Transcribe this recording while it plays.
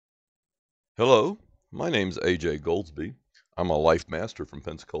Hello, my name's AJ Goldsby. I'm a life master from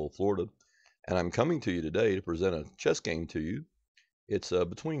Pensacola, Florida, and I'm coming to you today to present a chess game to you. It's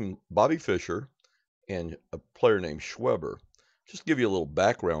between Bobby Fischer and a player named Schweber. Just to give you a little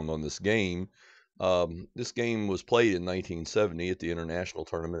background on this game, this game was played in 1970 at the International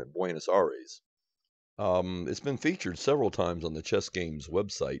Tournament at Buenos Aires. It's been featured several times on the Chess Games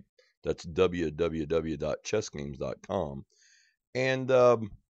website. That's www.chessgames.com. And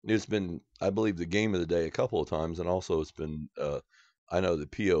it's been, I believe, the game of the day a couple of times, and also it's been, I know, the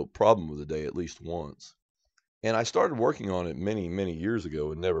PO problem of the day at least once. And I started working on it many, many years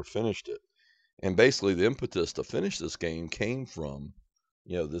ago and never finished it. And basically, the impetus to finish this game came from,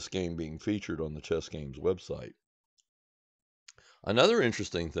 this game being featured on the Chess Games website. Another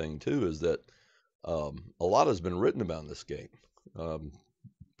interesting thing too is that a lot has been written about this game. Um,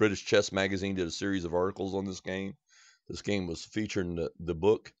 British Chess Magazine did a series of articles on this game. This game was featured in the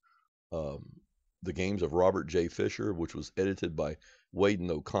book um, The Games of Robert J. Fischer, which was edited by Wade and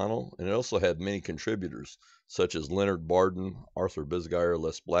O'Connell, and it also had many contributors such as Leonard Barden, Arthur Bisgeier,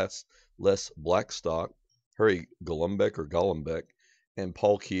 Les Blackstock, Harry Golombek, and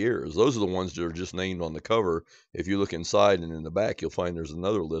Paul Kiers. Those are the ones that are just named on the cover. If you look inside and in the back, you'll find there's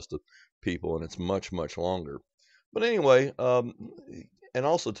another list of people, and it's much, much longer. But anyway, and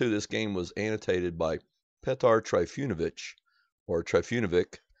also too, this game was annotated by Petar Trifunovic, or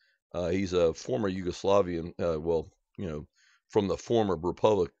Trifunovic. He's a former Yugoslavian, from the former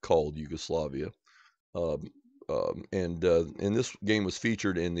republic called Yugoslavia. Um, and this game was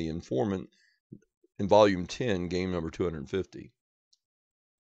featured in The Informant in Volume 10, game number 250.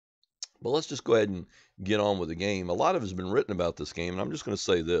 But let's just go ahead and get on with the game. A lot of has been written about this game, and I'm just going to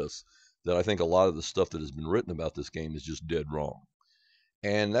say this, that I think a lot of the stuff that has been written about this game is just dead wrong.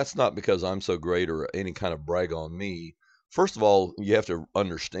 And that's not because I'm so great or any kind of brag on me. First of all, you have to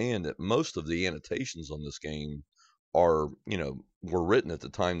understand that most of the annotations on this game were written at the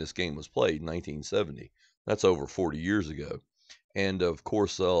time this game was played, 1970. That's over 40 years ago. And of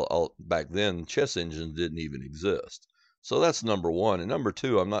course, back then, chess engines didn't even exist. So that's number one. And number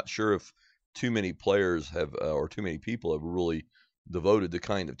two, I'm not sure if too many players have, or too many people have really devoted the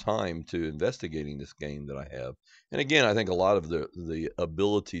kind of time to investigating this game that I have. And again, I think a lot of the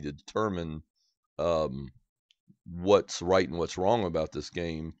ability to determine um, what's right and what's wrong about this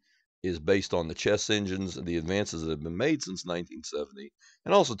game is based on the chess engines and the advances that have been made since 1970,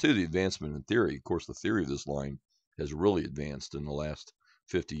 and also too the advancement in theory. Of course, the theory of this line has really advanced in the last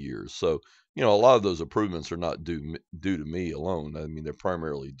 50 years. So, a lot of those improvements are not due to me alone. I mean, they're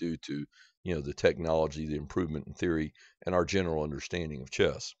primarily due to, the technology, the improvement in theory, and our general understanding of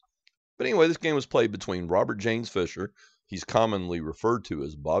chess. But anyway, this game was played between Robert James Fischer, he's commonly referred to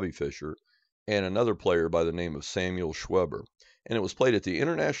as Bobby Fischer, and another player by the name of Samuel Schweber. And it was played at the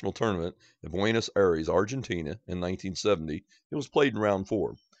International Tournament in Buenos Aires, Argentina in 1970. It was played in round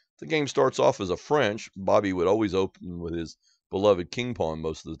four. The game starts off as a French. Bobby would always open with his beloved king pawn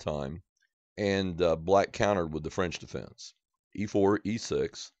most of the time, and black countered with the French defense. E4,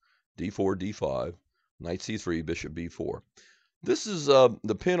 E6, D4, D5, knight C3, bishop B4. This is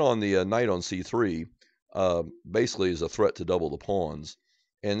the pin on the knight on c3 basically is a threat to double the pawns,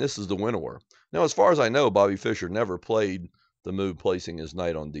 and this is the winnower. Now, as far as I know, Bobby Fischer never played the move placing his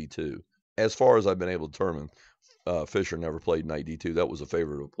knight on d2. As far as I've been able to determine, Fischer never played knight d2. That was a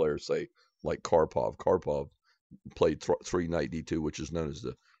favorite of players, say, like Karpov. Karpov played 3 knight d2, which is known as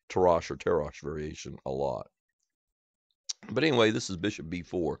the Tarrasch or Tarrasch variation a lot. But anyway, this is bishop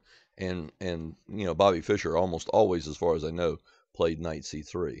b4, and Bobby Fischer almost always, as far as I know, played knight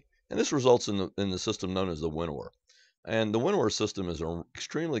c3, and this results in the system known as the winnower. And the winnower system is an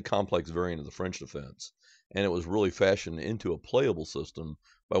extremely complex variant of the French defense, and it was really fashioned into a playable system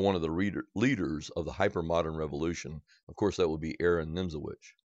by one of the leaders of the hypermodern revolution. Of course, that would be Aaron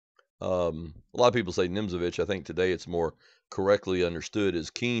Nimzowitsch. A lot of people say Nimzowitsch. I think today it's more correctly understood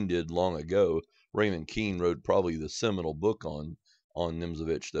as Keene did long ago. Raymond Keene wrote probably the seminal book on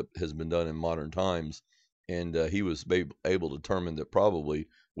Nimzowitsch that has been done in modern times, and he was able to determine that probably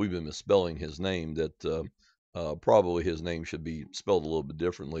we've been misspelling his name. That probably his name should be spelled a little bit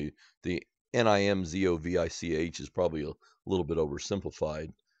differently. The Nimzovich is probably a little bit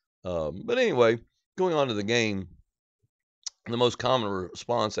oversimplified. But anyway, going on to the game. The most common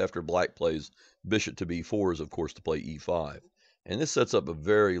response after black plays bishop to b4 is, of course, to play e5. And this sets up a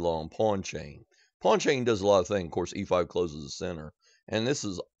very long pawn chain. Pawn chain does a lot of things. Of course, e5 closes the center. And this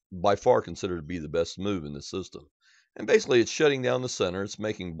is by far considered to be the best move in the system. And basically, it's shutting down the center. It's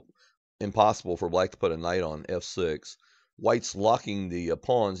making impossible for black to put a knight on f6. White's locking the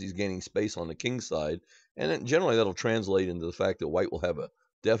pawns. He's gaining space on the king side. And generally, that'll translate into the fact that white will have a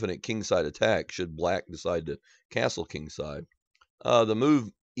definite kingside attack should black decide to castle kingside. The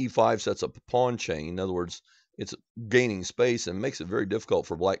move e5 sets up a pawn chain. In other words, it's gaining space and makes it very difficult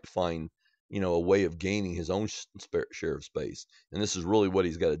for black to find, a way of gaining his own share of space. And this is really what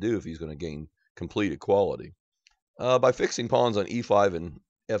he's got to do if he's going to gain complete equality. By fixing pawns on e5 and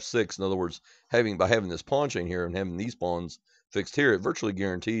f6, in other words, by having this pawn chain here and having these pawns fixed here, it virtually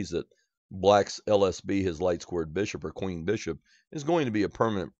guarantees that black's LSB, his light squared bishop or queen bishop, is going to be a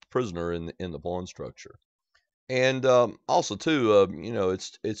permanent prisoner in the pawn structure. And also too,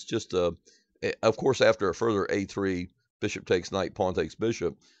 it's just of course after a further a3, bishop takes knight, pawn takes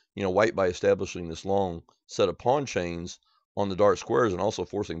bishop. White, by establishing this long set of pawn chains on the dark squares and also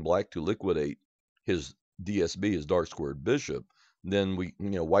forcing black to liquidate his DSB, his dark squared bishop, then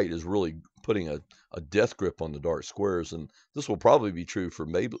white is really putting a death grip on the dark squares, and this will probably be true for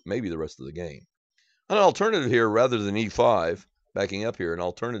maybe the rest of the game. An alternative here, rather than e5, backing up here, an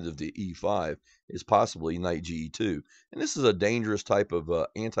alternative to e5 is possibly knight ge2. And this is a dangerous type of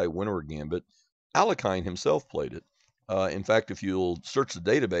anti-Wintwer gambit. Alekhine himself played it. In fact, if you'll search the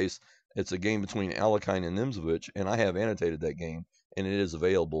database, it's a game between Alekhine and Nimzowitsch, and I have annotated that game, and it is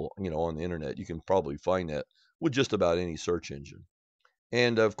available, on the internet. You can probably find that with just about any search engine.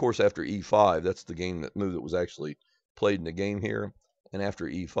 And of course, after e5, that's the move that was actually played in the game here. And after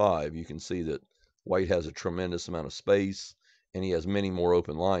e5, you can see that white has a tremendous amount of space, and he has many more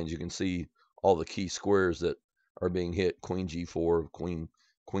open lines. You can see all the key squares that are being hit: queen g4, queen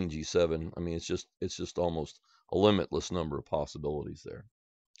g7. I mean, it's just almost a limitless number of possibilities there.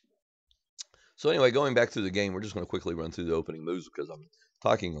 So anyway, going back through the game, we're just going to quickly run through the opening moves because I'm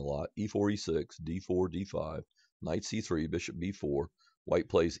talking a lot. e4, e6, d4, d5, knight c3, bishop b4. White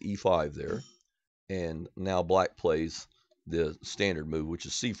plays e5 there, and now black plays the standard move, which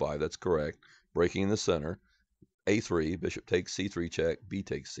is c5. That's correct. Breaking in the center. a3, bishop takes c3 check, b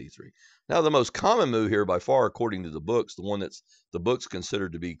takes c3. Now, the most common move here by far, according to the books, the one that's the books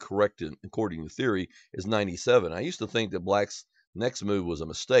considered to be correct according to theory, is knight e7. I used to think that black's next move was a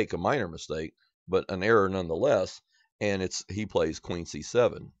mistake, a minor mistake, but an error nonetheless, and he plays queen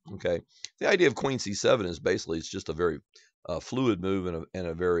c7. Okay, the idea of queen c7 is basically it's just a very fluid move and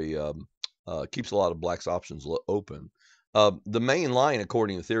a very keeps a lot of black's options open. The main line,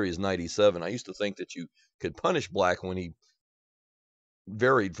 according to theory, is knight e7. I used to think that you could punish black when he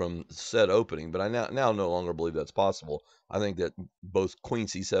varied from said opening, but I now no longer believe that's possible. I think that both queen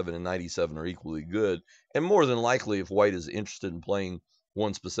c7 and knight e7 are equally good, and more than likely, if white is interested in playing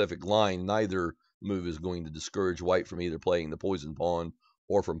one specific line, neither move is going to discourage white from either playing the poison pawn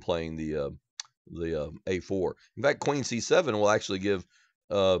or from playing the a4. In fact, queen c7 will actually give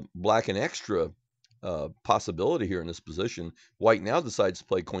black an extra possibility here in this position. White now decides to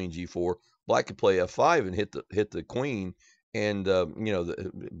play queen g4. Black could play f5 and hit the queen, and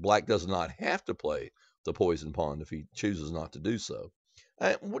black does not have to play the poison pawn if he chooses not to do so.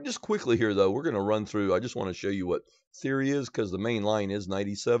 We'll just quickly here, though, we're going to run through. I just want to show you what theory is because the main line is knight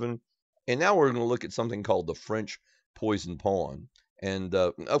e7. And now we're going to look at something called the French poison pawn. And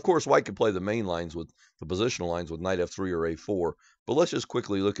of course, white could play the main lines with the positional lines with knight f3 or a4. But let's just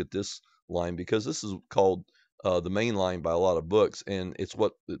quickly look at this line because this is called the main line by a lot of books, and it's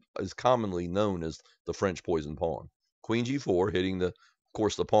what is commonly known as the French poison pawn. Queen g4 hitting of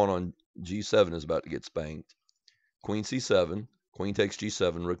course, the pawn on g7 is about to get spanked. Queen c7, queen takes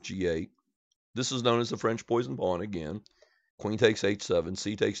g7, rook g8. This is known as the French poison pawn again. Queen takes h7,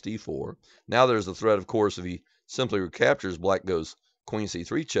 c takes d4. Now there's the threat, of course, if he simply recaptures, black goes queen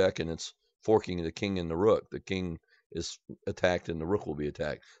c3 check, and it's forking the king and the rook. The king is attacked and the rook will be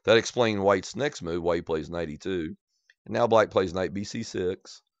attacked. That explains white's next move, why he plays knight e2. And now black plays knight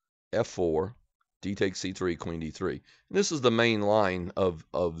bc6, f4, d takes c3, queen d3. And this is the main line of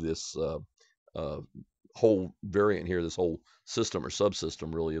this whole variant here, this whole system or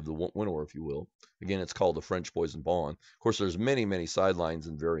subsystem, really, of the Wintwer, if you will. Again, it's called the French poison pawn. Of course, there's many, many sidelines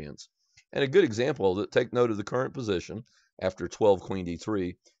and variants. And a good example of that, take note of the current position after 12 queen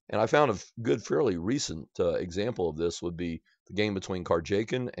d3. And I found a good, fairly recent example of this would be the game between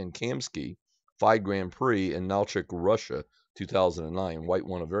Karjakin and Kamsky, FIDE Grand Prix in Nalchik, Russia, 2009. White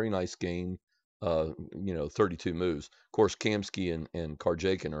won a very nice game, 32 moves. Of course, Kamsky and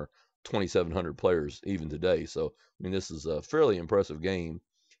Karjakin are 2,700 players even today. So, I mean, this is a fairly impressive game,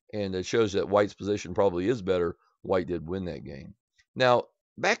 and it shows that white's position probably is better. White did win that game. Now,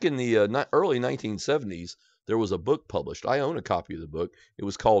 back in the early 1970s, there was a book published. I own a copy of the book. It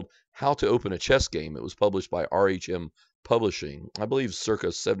was called How to Open a Chess Game. It was published by RHM Publishing, I believe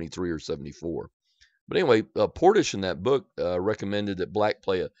circa 73 or 74. But anyway, Portish in that book recommended that black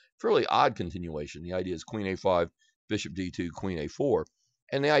play a fairly odd continuation. The idea is queen a5, bishop d2, queen a4.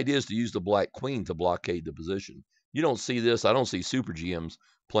 And the idea is to use the black queen to blockade the position. You don't see this. I don't see super GMs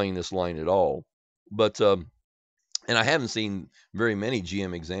playing this line at all. But and I haven't seen very many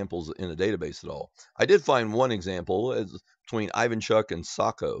GM examples in the database at all. I did find one example between Ivanchuk and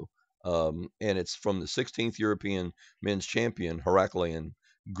Sacco, and it's from the 16th European Men's Champion, Heraklion,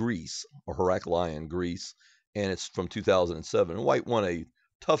 Greece, and it's from 2007. White won a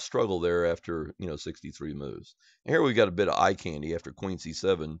tough struggle there after 63 moves. And here we got a bit of eye candy after Queen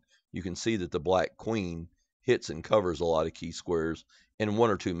C7. You can see that the black queen hits and covers a lot of key squares, and one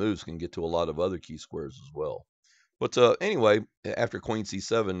or two moves can get to a lot of other key squares as well. But anyway, after Queen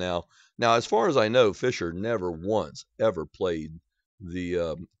C7 now as far as I know, Fischer never once ever played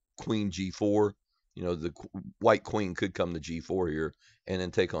the Queen G4. The white queen could come to G4 here and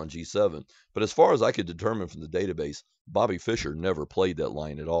then take on G7. But as far as I could determine from the database, Bobby Fischer never played that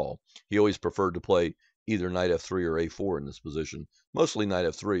line at all. He always preferred to play either knight F3 or A4 in this position, mostly knight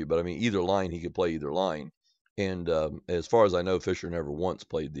F3. But I mean, either line, he could play either line. And as far as I know, Fischer never once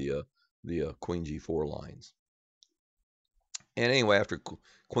played the Queen G4 lines. And anyway, after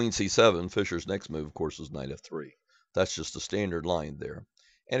Queen C7, Fischer's next move, of course, is knight F3. That's just a standard line there.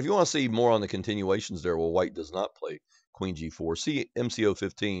 And if you want to see more on the continuations there, well, white does not play Queen G4. See MCO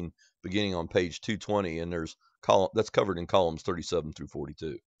 15 beginning on page 220, and that's covered in columns 37 through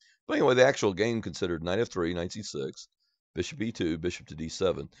 42. But anyway, the actual game considered knight F3, knight C6, bishop E2, bishop to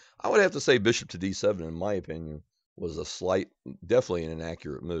D7. I would have to say bishop to D7, in my opinion, was definitely an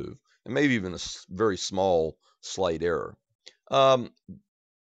inaccurate move, and maybe even a very small slight error.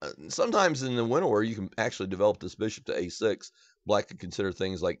 Sometimes in the Winnower, you can actually develop this bishop to A6. Black could consider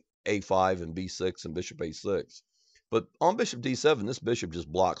things like A5 and B6 and bishop A6. But on bishop D7, this bishop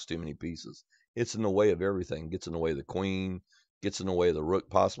just blocks too many pieces. It's in the way of everything. Gets in the way of the queen, gets in the way of the rook,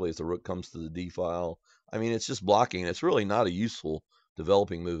 possibly if the rook comes to the D file. I mean, it's just blocking. It's really not a useful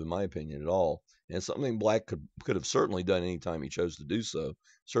developing move, in my opinion, at all. And it's something Black could have certainly done anytime he chose to do so.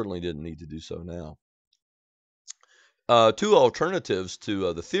 Certainly didn't need to do so now. Two alternatives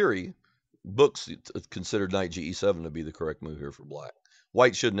to the theory. Books considered knight Ge7 to be the correct move here for Black.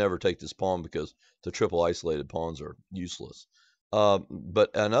 White should never take this pawn because the triple isolated pawns are useless. But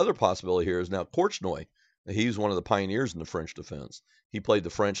another possibility here is now Korchnoi. He's one of the pioneers in the French defense. He played the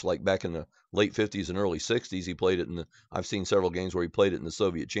French like back in the late 50s and early 60s. He played it I've seen several games where he played it in the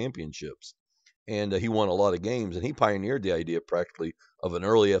Soviet championships. And he won a lot of games, and he pioneered the idea practically of an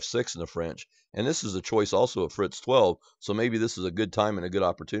early F6 in the French. And this is a choice also of Fritz 12, so maybe this is a good time and a good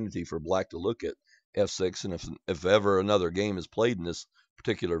opportunity for Black to look at F6. And if ever another game is played in this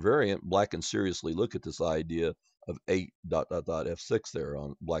particular variant, Black can seriously look at this idea of 8 F6 there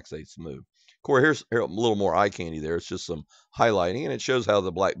on Black's 8th move. Of course, here's a little more eye candy there. It's just some highlighting, and it shows how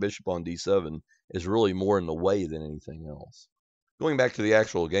the Black bishop on D7 is really more in the way than anything else. Going back to the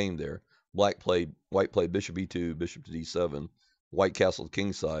actual game there, White played bishop E2, bishop to D7, White castled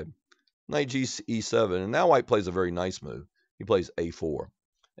kingside, knight E7, and now White plays a very nice move. He plays A4.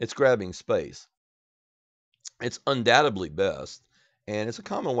 It's grabbing space. It's undoubtedly best, and it's a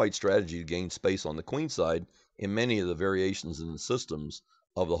common White strategy to gain space on the queen side in many of the variations in the systems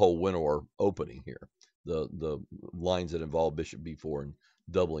of the whole Winnower opening here, the lines that involve bishop B4 and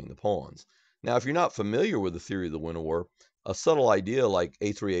doubling the pawns. Now, if you're not familiar with the theory of the Winnower, a subtle idea like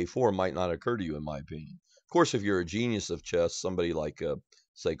A3, A4 might not occur to you, in my opinion. Of course, if you're a genius of chess, somebody like,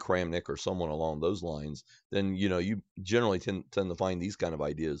 say, Kramnik or someone along those lines, then, you generally tend to find these kind of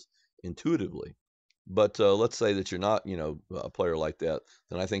ideas intuitively. But let's say that you're not, a player like that,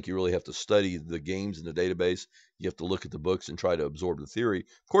 then I think you really have to study the games in the database. You have to look at the books and try to absorb the theory.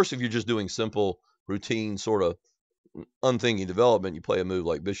 Of course, if you're just doing simple, routine, sort of unthinking development, you play a move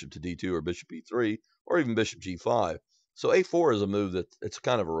like bishop to D2 or bishop E3 or even bishop G5. So A4 is a move that it's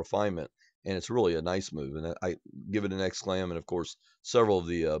kind of a refinement, and it's really a nice move. And I give it an exclam. And of course, several of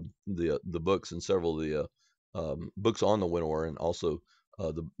the books and several of the books on the Winnower, and also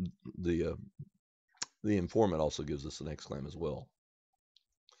the informant also gives us an exclam as well.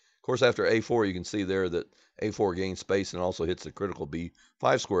 Of course, after A4, you can see there that A4 gains space and also hits the critical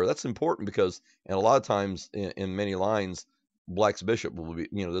B5 square. That's important because, and a lot of times in many lines, Black's bishop will be,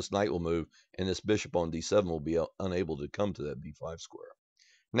 this knight will move, and this bishop on D7 will be unable to come to that B5 square.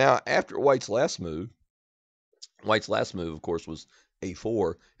 Now, after White's last move, of course, was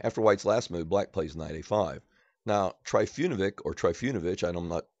A4. After White's last move, Black plays knight A5. Now, Trifunovic, I'm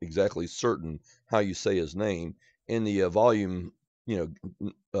not exactly certain how you say his name, in the volume, the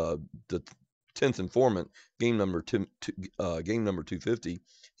 10th informant, game number 250,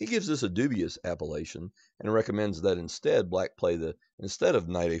 he gives this a dubious appellation and recommends that instead Black play instead of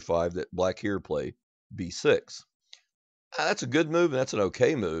knight A5, that Black here play B6. That's a good move, and that's an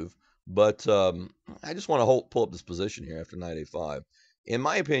okay move. But I just want to pull up this position here after knight a5. In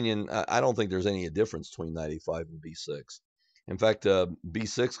my opinion, I don't think there's any difference between knight a5 and b6. In fact,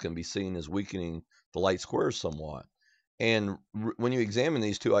 b6 can be seen as weakening the light squares somewhat. And when you examine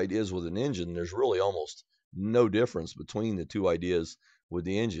these two ideas with an engine, there's really almost no difference between the two ideas with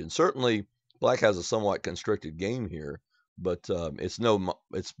the engine. Certainly, black has a somewhat constricted game here, but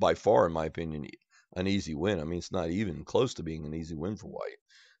it's by far, in my opinion, an easy win. I mean, it's not even close to being an easy win for white.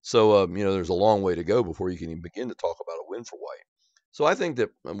 So, there's a long way to go before you can even begin to talk about a win for white. So I think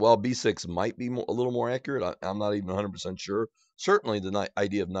that while b6 might be a little more accurate, I'm not even 100% sure. Certainly, the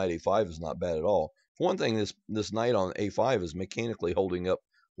idea of knight a5 is not bad at all. For one thing, this knight on a5 is mechanically holding up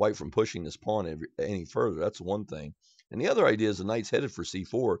white from pushing this pawn any further. That's one thing. And the other idea is the knight's headed for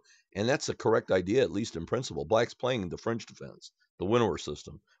c4, and that's a correct idea, at least in principle. Black's playing the French defense, the Winnower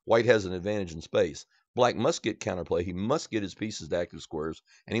system. White has an advantage in space. Black must get counterplay. He must get his pieces to active squares,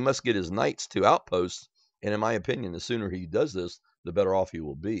 and he must get his knights to outposts. And in my opinion, the sooner he does this, the better off he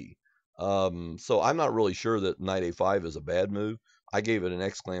will be. So I'm not really sure that knight a5 is a bad move. I gave it an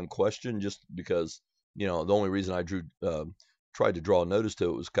exclam question just because, the only reason I tried to draw notice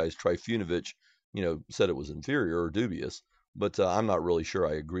to it was because Trifunovic, said it was inferior or dubious. But I'm not really sure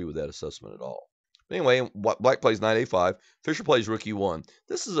I agree with that assessment at all. But anyway, black plays knight a5. Fischer plays rook e1.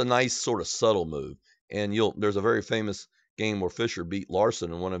 This is a nice sort of subtle move, and there's a very famous game where Fischer beat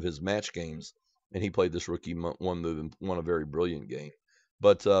Larson in one of his match games, and he played this rook e1 move and won a very brilliant game.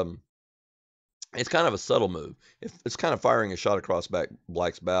 But it's kind of a subtle move. It's kind of firing a shot across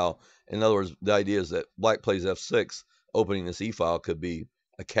black's bow. In other words, the idea is that black plays f6, opening this e-file could be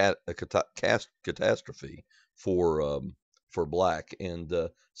a catastrophe for black, and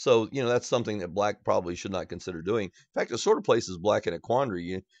so that's something that black probably should not consider doing. In fact, it sort of places black in a quandary.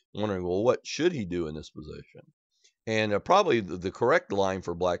 You're wondering, well, what should he do in this position? And probably the correct line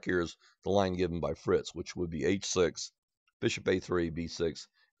for black here is the line given by Fritz, which would be h6, bishop a3, b6,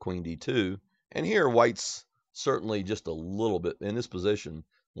 queen d2. And here, white's certainly just a little bit, in this position,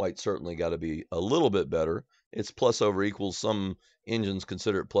 white certainly got to be a little bit better. It's plus over equals. Some engines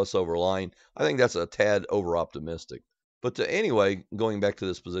consider it plus over line. I think that's a tad over optimistic. But anyway, going back to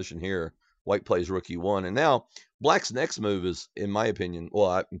this position here, white plays rook e1. And now, black's next move is, in my opinion,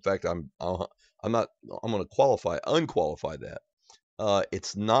 well, in fact, I'm not, I'm going to unqualify that.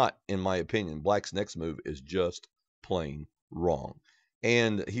 It's not, in my opinion, black's next move is just plain wrong.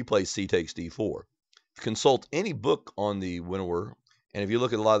 And he plays c takes d4. Consult any book on the Winnower, and if you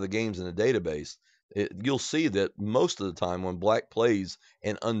look at a lot of the games in the database, you'll see that most of the time when black plays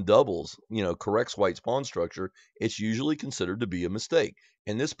and undoubles, corrects white's pawn structure, it's usually considered to be a mistake.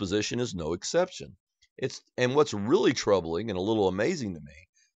 And this position is no exception. And what's really troubling and a little amazing to me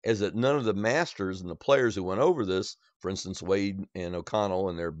is that none of the masters and the players who went over this, for instance, Wade and O'Connell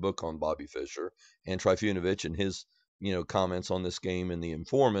in their book on Bobby Fischer, and Trifunovic and his comments on this game in The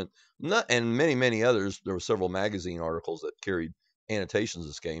Informant, and many, many others. There were several magazine articles that carried annotations of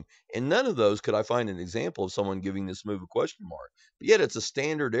this game, and none of those could I find an example of someone giving this move a question mark. But yet it's a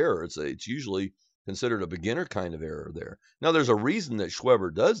standard error. It's usually considered a beginner kind of error there. Now, there's a reason that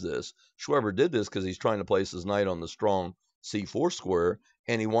Schweber does this. Schweber did this because he's trying to place his knight on the strong c4 square,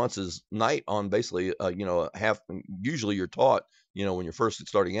 and he wants his knight on basically, a half. Usually, you're taught, when you're first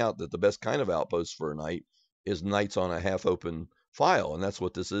starting out, that the best kind of outpost for a knight is knights on a half open file, and that's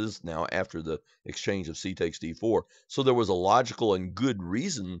what this is now after the exchange of c takes d4. So there was a logical and good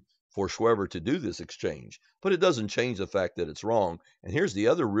reason for Schweber to do this exchange, but it doesn't change the fact that it's wrong. And here's the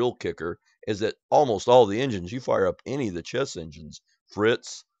other real kicker, is that almost all the engines, you fire up any of the chess engines,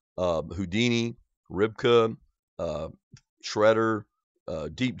 Fritz, Houdini, Ribka, Shredder,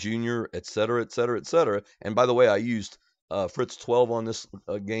 Deep Junior, etc., etc., etc. And by the way, I used Fritz 12 on this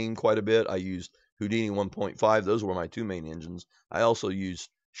game quite a bit. I used Houdini 1.5. Those were my two main engines. I also used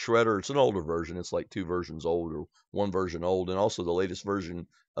Shredder. It's an older version. It's like two versions old or one version old, and also the latest version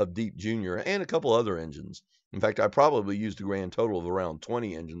of Deep Junior and a couple other engines. In fact, I probably used a grand total of around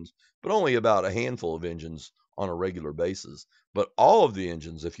 20 engines, but only about a handful of engines on a regular basis. But all of the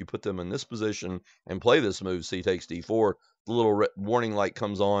engines, if you put them in this position and play this move, c takes d4, the little warning light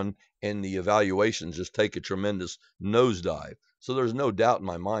comes on, and the evaluations just take a tremendous nosedive. So there's no doubt in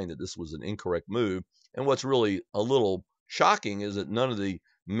my mind that this was an incorrect move. And what's really a little shocking is that none of the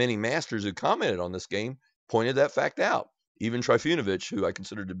many masters who commented on this game pointed that fact out. Even Trifunovic, who I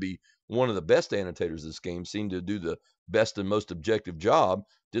consider to be one of the best annotators of this game, seemed to do the best and most objective job,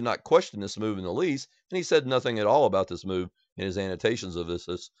 did not question this move in the least, and he said nothing at all about this move in his annotations of this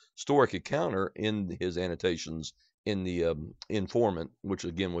historic encounter in his annotations in the Informant, which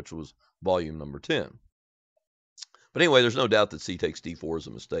was volume number 10. But anyway, there's no doubt that c takes d4 is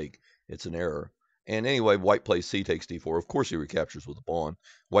a mistake. It's an error. And anyway, white plays c takes d4. Of course, he recaptures with a pawn.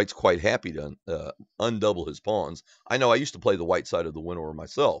 White's quite happy to undouble his pawns. I know I used to play the white side of the winnower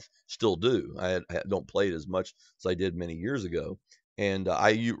myself. Still do. I don't play it as much as I did many years ago. And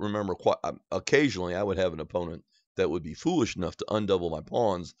I remember quite occasionally I would have an opponent that would be foolish enough to undouble my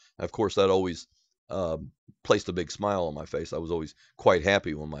pawns. And of course, that always placed a big smile on my face. I was always quite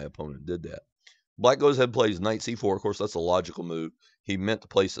happy when my opponent did that. Black goes ahead and plays knight c4. Of course, that's a logical move. He meant to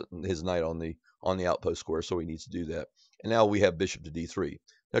place his knight on the outpost square, so he needs to do that. And now we have bishop to d3.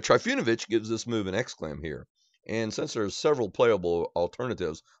 Now Trifunovic gives this move an exclam here. And since there's several playable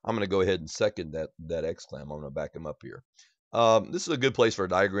alternatives, I'm going to go ahead and second that exclam. I'm going to back him up here. This is a good place for a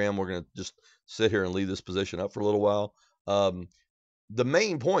diagram. We're going to just sit here and leave this position up for a little while. The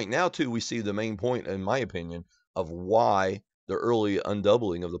main point, now too, we see the main point, in my opinion, of why the early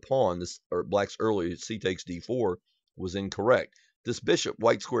undoubling of the pawn, or Black's early c takes d4, was incorrect. This bishop,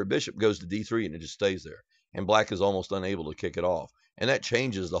 white square bishop, goes to d3 and it just stays there. And Black is almost unable to kick it off. And that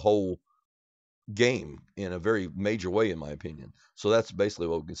changes the whole game in a very major way, in my opinion. So that's basically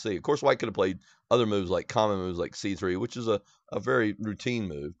what we can see. Of course, White could have played other moves, like common moves like c3, which is a very routine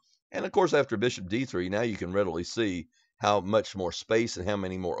move. And of course, after bishop d3, now you can readily see how much more space and how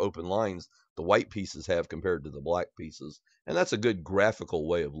many more open lines the white pieces have compared to the black pieces. And that's a good graphical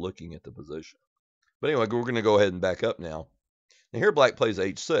way of looking at the position. But anyway, we're going to go ahead and back up now. Now here Black plays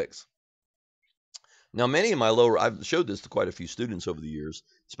h6. Now, many of my I've showed this to quite a few students over the years,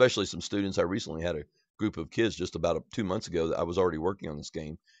 especially some students. I recently had a group of kids just about 2 months ago that I was already working on this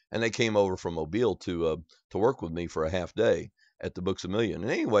game, and they came over from Mobile to work with me for a half day at the Books A Million. And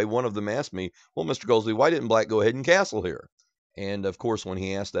anyway, one of them asked me, well, Mr. Goldsby, why didn't Black go ahead and castle here? And of course, when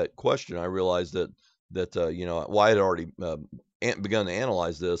he asked that question, I realized that I had already begun to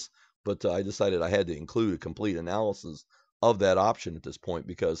analyze this, but I decided I had to include a complete analysis of that option at this point,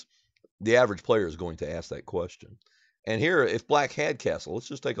 because the average player is going to ask that question. And here, if Black had castle, let's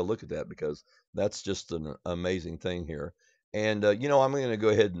just take a look at that, because that's just an amazing thing here. And, I'm going to go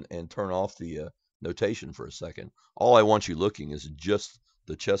ahead and turn off the notation for a second. All I want you looking is just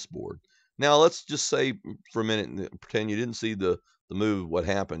the chessboard. Now, let's just say for a minute, pretend you didn't see the move, what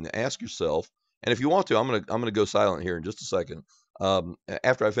happened. Ask yourself, and if you want to, I'm going to go silent here in just a second.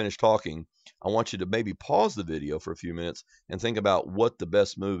 After I finish talking, I want you to maybe pause the video for a few minutes and think about what the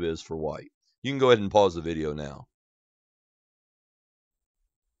best move is for White. You can go ahead and pause the video now.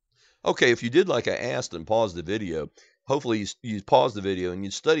 Okay, if you did like I asked and paused the video, hopefully you paused the video and you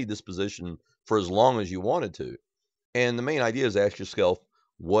studied this position for as long as you wanted to. And the main idea is ask yourself,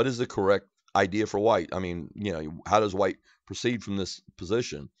 what is the correct idea for White? I mean, how does White proceed from this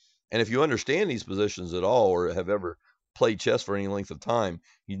position? And if you understand these positions at all, or have ever played chess for any length of time,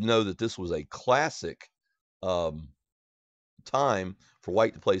 you know that this was a classic time for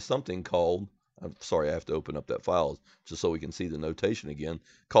White to play something called, I'm sorry, I have to open up that file just so we can see the notation again,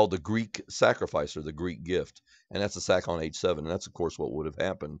 called the Greek sacrifice, or the Greek gift. And that's a sack on h7. And that's, of course, what would have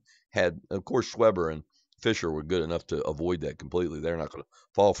happened had, of course, Schweber and Fischer were good enough to avoid that completely. They're not going to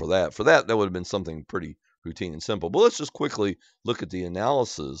fall for that. For that would have been something pretty routine and simple. But let's just quickly look at the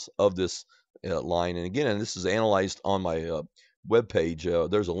analysis of this line. And again, this is analyzed on my web page.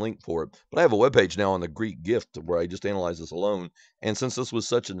 There's a link for it. But I have a web page now on the Greek gift where I just analyze this alone. And since this was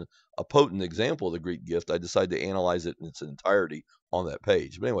such a potent example of the Greek gift, I decided to analyze it in its entirety on that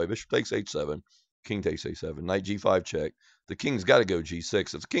page. But anyway, bishop takes h7, king takes a7, knight g5 check. The king's got to go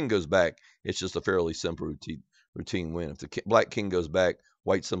g6. If the king goes back, it's just a fairly simple routine win. If the black king goes back,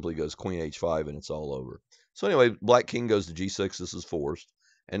 White simply goes queen h5, and it's all over. So anyway, black king goes to g6. This is forced.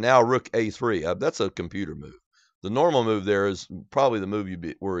 And now rook a3. That's a computer move. The normal move there is probably the move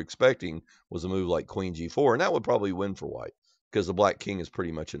you were expecting was a move like queen g4, and that would probably win for White because the black king is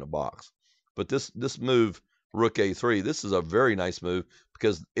pretty much in a box. But this move, rook a3, this is a very nice move,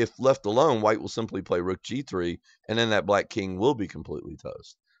 because if left alone, White will simply play rook g3, and then that black king will be completely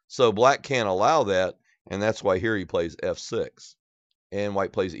toast. So Black can't allow that, and that's why here he plays f6. And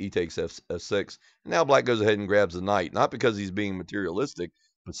White plays e takes f6. And now Black goes ahead and grabs the knight, not because he's being materialistic,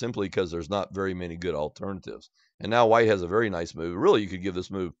 but simply because there's not very many good alternatives. And now White has a very nice move. Really, you could give this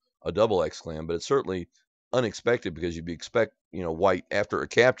move a double exclam, but it's certainly unexpected, because you'd expect, White, after a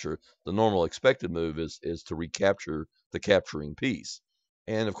capture, the normal expected move is to recapture the capturing piece.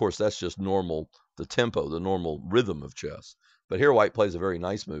 And of course, that's just normal, the tempo, the normal rhythm of chess. But here White plays a very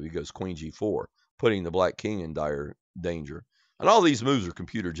nice move. He goes queen g4, putting the black king in dire danger. And all these moves are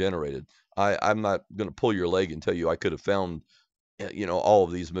computer generated. I'm not going to pull your leg and tell you I could have found all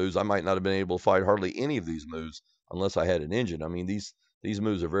of these moves. I might not have been able to find hardly any of these moves unless I had an engine. I mean, these These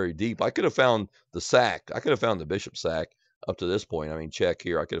moves are very deep. I could have found the sack. I could have found the bishop sack up to this point. I mean, check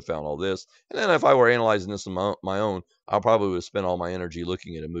here. I could have found all this. And then if I were analyzing this on my own, I probably would have spent all my energy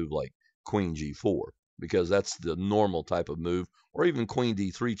looking at a move like queen g4, because that's the normal type of move, or even queen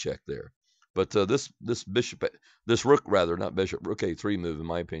d3 check there. But this rook rather, not bishop, rook a3 move, in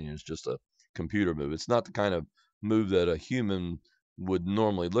my opinion, is just a computer move. It's not the kind of move that a human would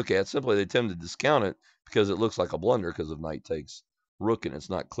normally look at. Simply, they tend to discount it because it looks like a blunder because of knight takes rook, and it's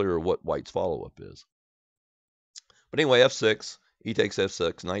not clear what white's follow-up is. But anyway, f6, e takes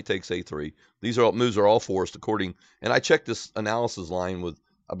f6, knight takes a3. These moves are all forced according, and I checked this analysis line with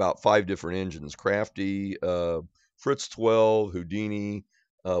about 5 different engines: Crafty, Fritz 12, Houdini,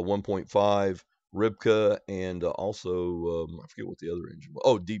 1.5, Ribka, and also I forget what the other engine was.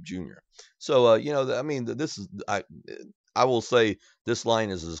 Oh, Deep Junior. So I mean, this is I will say this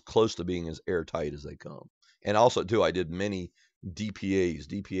line is as close to being as airtight as they come. And also too, I did many DPAs.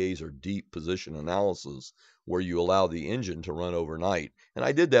 DPAs are deep position analysis, where you allow the engine to run overnight. And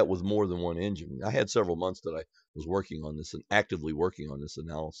I did that with more than one engine. I had several months that I was working on this and actively working on this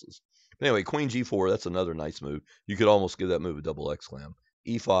analysis. But anyway, queen g4, that's another nice move. You could almost give that move a double exclam.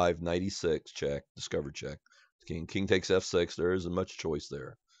 e5, knight e6, check, discovered check. King takes f6. There isn't much choice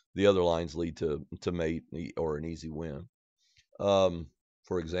there. The other lines lead to mate or an easy win.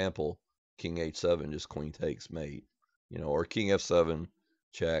 For example, king h7, just queen takes mate, or king f7,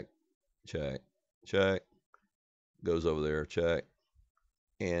 check, check, check, goes over there, check,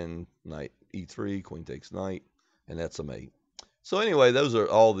 and knight e3, queen takes knight, and that's a mate. So anyway, those are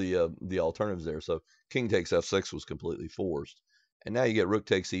all the alternatives there. So king takes f6 was completely forced, and now you get rook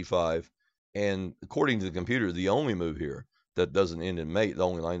takes e5, and according to the computer, the only move here that doesn't end in mate, the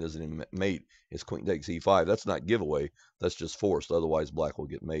only line that doesn't end in mate, is queen takes e5. That's not giveaway. That's just forced. Otherwise, black will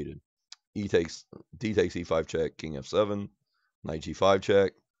get mated. D takes e5 check, king f7, knight g5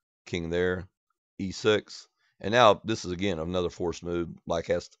 check, king there, e6. And now this is again another forced move. Black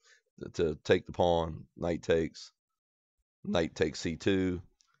has to take the pawn. Knight takes c2.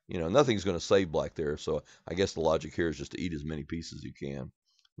 Nothing's going to save black there. So I guess the logic here is just to eat as many pieces as you can.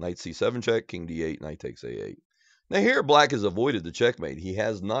 Knight c7 check, king d8, knight takes a8. Now here black has avoided the checkmate. He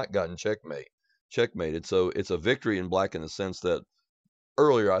has not gotten checkmated. So it's a victory in black in the sense that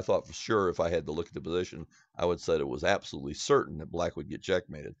earlier I thought for sure if I had to look at the position, I would say it was absolutely certain that black would get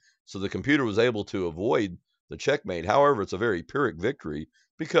checkmated. So the computer was able to avoid the checkmate. However, it's a very Pyrrhic victory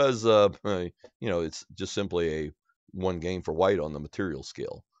because it's just simply a one game for white on the material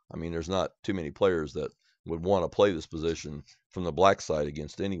scale. I mean, there's not too many players that would want to play this position from the black side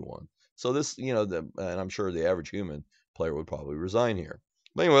against anyone. So this, and I'm sure the average human player would probably resign here.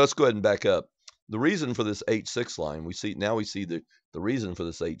 But anyway, let's go ahead and back up. The reason for this h6 line, we see the reason for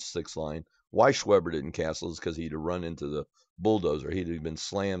this h6 line, why Schweber didn't castle, is because he'd have run into the bulldozer. He'd have been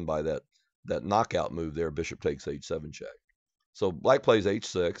slammed by that knockout move there, bishop takes h7 check. So black plays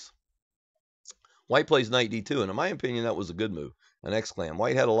h6. White plays knight d2, and in my opinion, that was a good move, an exclam.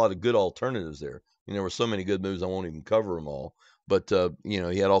 White had a lot of good alternatives there. There were so many good moves, I won't even cover them all. But, he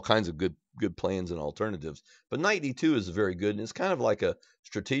had all kinds of good plans and alternatives. But knight d2 is very good, and it's kind of like a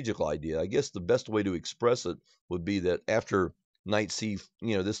strategical idea. I guess the best way to express it would be that after knight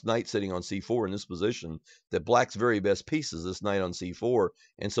this knight sitting on c4 in this position, that black's very best piece is this knight on c4,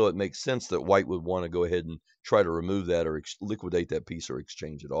 and so it makes sense that white would want to go ahead and try to remove that or liquidate that piece or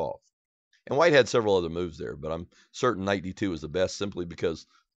exchange it off. And white had several other moves there, but I'm certain knight d2 is the best simply because,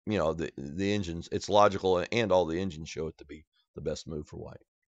 the engines, it's logical, and all the engines show it to be the best move for white.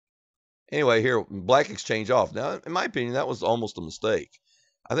 Anyway, here, black exchange off. Now, in my opinion, that was almost a mistake.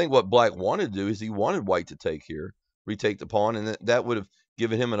 I think what black wanted to do is he wanted white to take here, retake the pawn, and that would have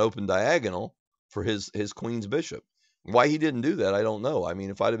given him an open diagonal for his queen's bishop. Why he didn't do that, I don't know. I mean,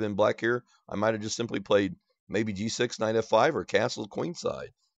 if I'd have been black here, I might have just simply played maybe g6, knight f5, or castled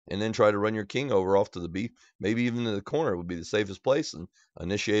queenside, and then try to run your king over off to the b, maybe even to the corner would be the safest place, and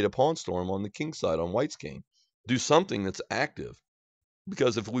initiate a pawn storm on the king side on white's king. Do something that's active.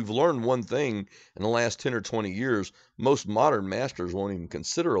 Because if we've learned one thing in the last 10 or 20 years, most modern masters won't even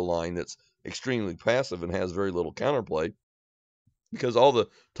consider a line that's extremely passive and has very little counterplay. Because all the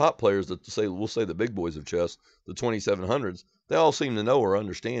top players we'll say the big boys of chess, the 2700s, they all seem to know or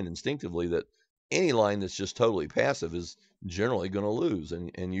understand instinctively that any line that's just totally passive is generally going to lose,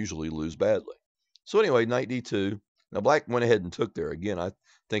 and usually lose badly. So anyway, knight d2. Now black went ahead and took there. Again, I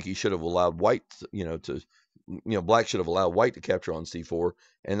think he should have allowed white, black should have allowed white to capture on c4,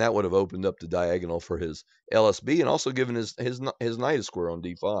 and that would have opened up the diagonal for his LSB and also given his knight a square on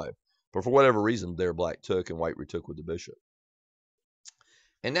d5. But for whatever reason, there black took and white retook with the bishop.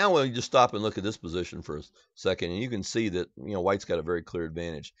 And now we'll just stop and look at this position for a second, and you can see that White's got a very clear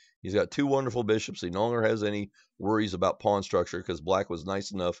advantage. He's got two wonderful bishops. He no longer has any worries about pawn structure because Black was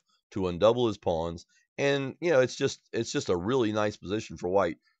nice enough to undouble his pawns. And it's just a really nice position for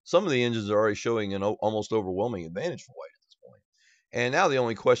White. Some of the engines are already showing an almost overwhelming advantage for White at this point. And now the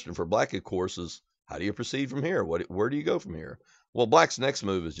only question for Black, of course, is how do you proceed from here? Where do you go from here? Well, Black's next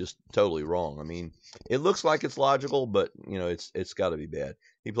move is just totally wrong. I mean, it looks like it's logical, but it's got to be bad.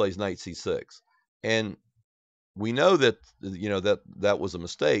 He plays knight c6, and we know that that was a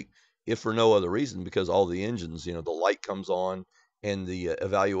mistake, if for no other reason, because all the engines, the light comes on, and the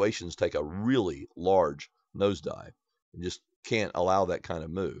evaluations take a really large nosedive. You just can't allow that kind of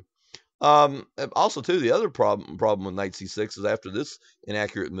move. Also, too, the other problem with knight c6 is after this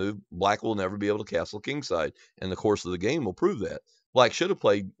inaccurate move, Black will never be able to castle kingside, and the course of the game will prove that. Black should have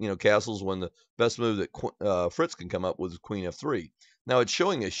played, castles when the best move that Fritz can come up with is queen f3. Now it's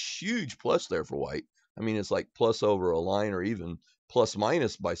showing a huge plus there for White. I mean, it's like plus over a line or even plus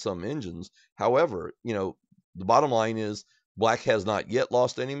minus by some engines. However, the bottom line is Black has not yet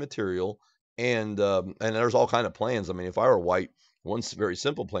lost any material, and there's all kind of plans. I mean, if I were White, one very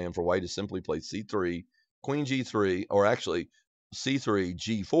simple plan for White is simply play c3, queen g3, or actually c3,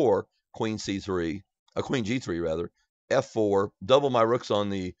 g4, queen c3, queen g3 rather, f4, double my rooks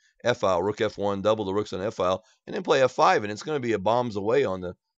on the f file, rook f1, double the rooks on f file, and then play f5, and it's going to be a bombs away on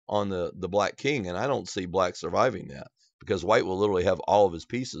the Black king, and I don't see Black surviving that because White will literally have all of his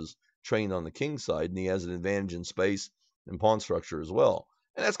pieces trained on the king side, and he has an advantage in space and pawn structure as well.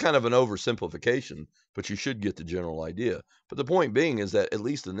 And that's kind of an oversimplification, but you should get the general idea. But the point being is that at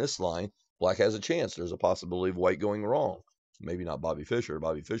least in this line, Black has a chance. There's a possibility of White going wrong. Maybe not Bobby Fischer.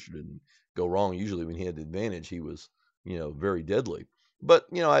 Bobby Fischer didn't go wrong. Usually when he had the advantage, he was, very deadly. But,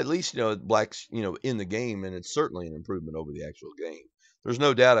 at least, Black's, in the game, and it's certainly an improvement over the actual game. There's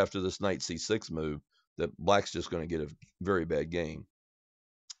no doubt after this knight c6 move that Black's just going to get a very bad game.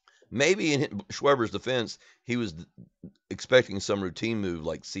 Maybe in Schweber's defense, he was expecting some routine move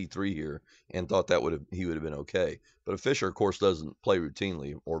like c3 here and thought he would have been okay. But Fischer, of course, doesn't play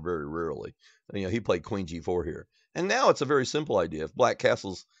routinely or very rarely. He played queen g4 here. And now it's a very simple idea. If Black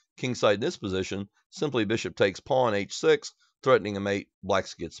castles kingside in this position, simply bishop takes pawn h6, threatening a mate, Black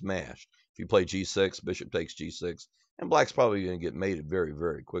gets smashed. If you play g6, bishop takes g6, and Black's probably going to get mated very,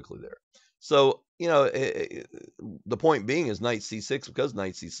 very quickly there. So, the point being is knight c6, because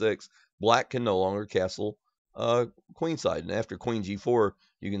knight c6, Black can no longer castle queenside. And after queen g4,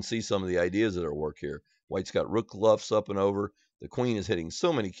 you can see some of the ideas that are at work here. White's got rook luffs up and over. The queen is hitting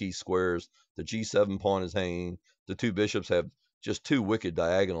so many key squares. The g7 pawn is hanging. The two bishops have just two wicked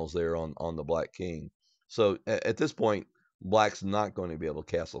diagonals there on the Black king. So at this point, Black's not going to be able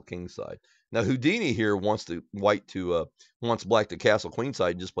to castle kingside. Now Houdini here wants Black to castle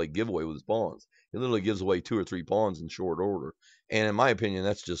queenside and just play giveaway with his pawns. He literally gives away 2 or 3 pawns in short order. And in my opinion,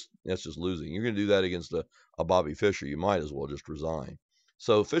 that's just losing. You're going to do that against a Bobby Fischer. You might as well just resign.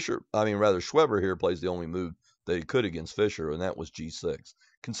 So Schweber here plays the only move that he could against Fischer, and that was g6.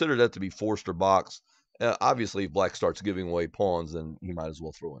 Consider that to be forced or boxed. Obviously, if Black starts giving away pawns, then he might as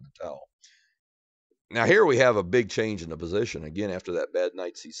well throw in the towel. Now here we have a big change in the position. Again, after that bad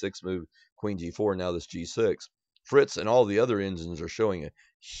knight c6 move, queen g4, now this g6. Fritz and all the other engines are showing a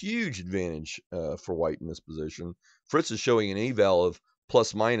huge advantage for White in this position. Fritz is showing an eval of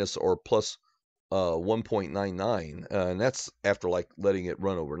plus minus or plus 1.99, and that's after letting it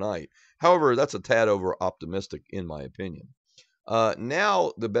run overnight. However, that's a tad over optimistic in my opinion.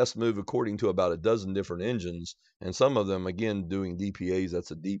 Now the best move, according to about a dozen different engines, and some of them again doing DPAs,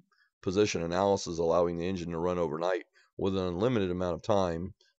 that's a deep position analysis, allowing the engine to run overnight with an unlimited amount of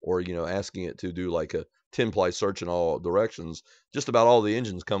time, or asking it to do like a 10-ply search in all directions. Just about all the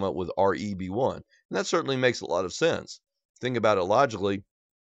engines come up with REB1, and that certainly makes a lot of sense. Think about it logically.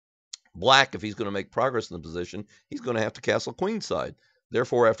 Black, if he's going to make progress in the position, he's going to have to castle queenside.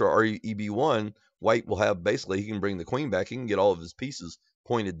 Therefore, after REB1, White will have he can bring the queen back. He can get all of his pieces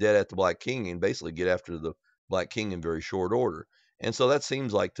pointed dead at the Black king and basically get after the Black king in very short order. And so that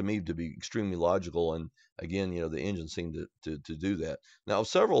seems like to me to be extremely logical. And again, the engines seem to do that. Now,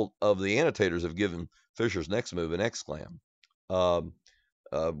 several of the annotators have given Fischer's next move an exclam.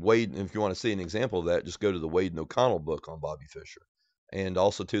 Wade, if you want to see an example of that, just go to the Wade and O'Connell book on Bobby Fischer, and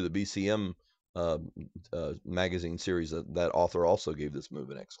also to the BCM magazine series. That author also gave this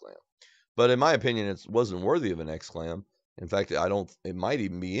move an exclam. But in my opinion, it wasn't worthy of an exclam. In fact, it might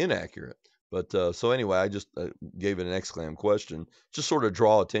even be inaccurate. But so anyway, I just gave it an exclam question, just sort of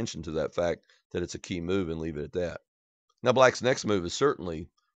draw attention to that fact that it's a key move and leave it at that. Now, Black's next move is certainly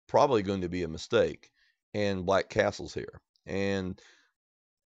probably going to be a mistake, and Black castles here. And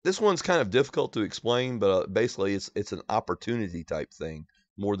This one's kind of difficult to explain, but basically it's an opportunity type thing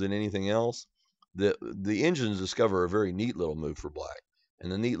more than anything else. The Indians discover a very neat little move for black,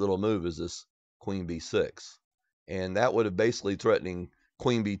 and the neat little move is this queen b6, and that would have basically threatening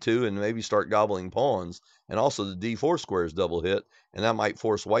queen b2 and maybe start gobbling pawns, and also the d4 square is double hit, and that might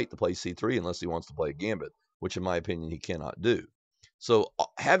force white to play c3 unless he wants to play a gambit, which in my opinion he cannot do. So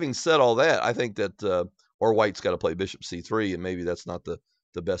having said all that, I think that or white's got to play bishop c3, and maybe that's not the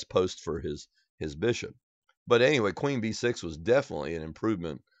best post for his bishop. But anyway, queen b6 was definitely an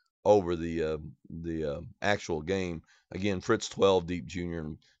improvement over the actual game. Again, Fritz 12, Deep Jr.,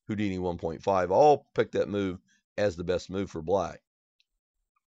 and Houdini 1.5 all picked that move as the best move for black.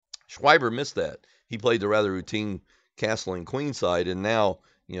 Schweber missed that. He played the rather routine castling queenside, and now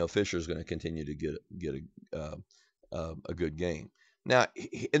Fischer's going to continue to get a good game. Now,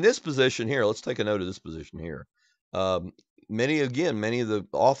 in this position here, let's take a note of this position here. Many of the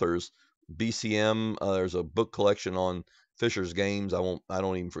authors, BCM, there's a book collection on Fischer's games. I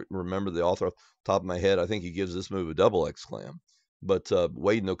don't even remember the author off the top of my head. I think he gives this move a double exclam. But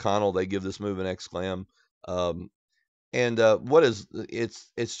Wade and O'Connell, they give this move an exclam.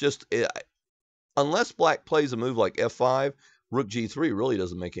 It's just unless black plays a move like f5, rook g3 really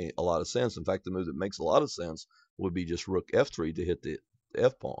doesn't make a lot of sense. In fact, the move that makes a lot of sense would be just rook f3 to hit the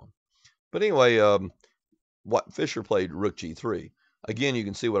f pawn. But anyway, what Fischer played rook g3. Again, you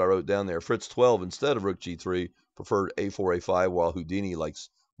can see what I wrote down there. Fritz 12 instead of rook g3 preferred a4 a5, while Houdini likes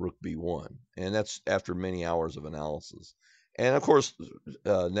rook b1, and that's after many hours of analysis. And of course,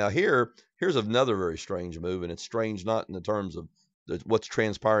 now here's another very strange move, and it's strange not in the terms of what's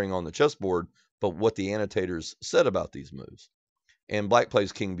transpiring on the chessboard, but what the annotators said about these moves. And black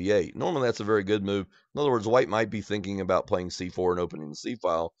plays king b8. Normally that's a very good move. In other words, white might be thinking about playing c4 and opening the c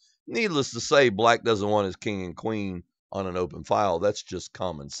file. Needless to say, black doesn't want his king and queen on an open file. That's just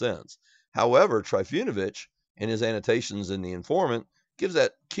common sense. However, Trifunovic, in his annotations in The Informant, gives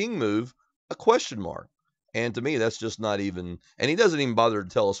that king move a question mark. And to me, that's just not even, and he doesn't even bother to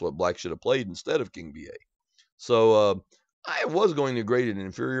tell us what black should have played instead of king b8. So I was going to grade it an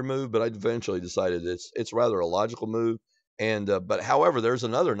inferior move, but I eventually decided it's rather a logical move. And but however, there's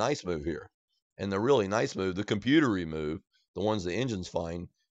another nice move here, and the really nice move, the computery move, the ones the engines find,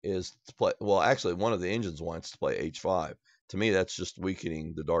 is to play. Well, actually, one of the engines wants to play h5. To me, that's just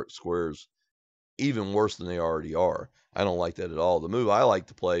weakening the dark squares even worse than they already are. I don't like that at all. The move I like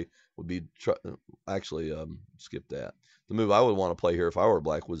to play would be skip that. The move I would want to play here if I were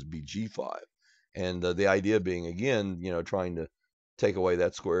black was be g5, and the idea being again, trying to take away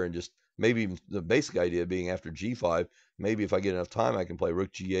that square, and just maybe the basic idea being after g5, maybe if I get enough time, I can play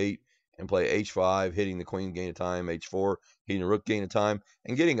rook g8 and play h5, hitting the queen gain of time, h4, hitting the rook gain of time,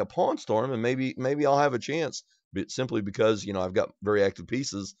 and getting a pawn storm, and maybe I'll have a chance, but simply because I've got very active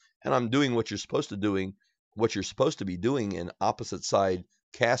pieces, and I'm doing what you're supposed to be doing in opposite side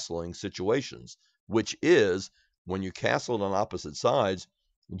castling situations, which is when you castle it on opposite sides,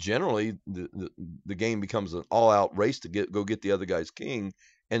 generally the game becomes an all-out race to go get the other guy's king,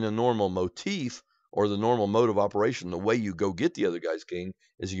 and the normal motif or the normal mode of operation, the way you go get the other guy's king,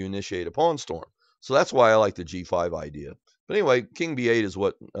 is you initiate a pawn storm. So that's why I like the g5 idea. But anyway, king b8 is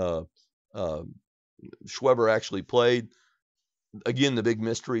what Schweber actually played. Again, the big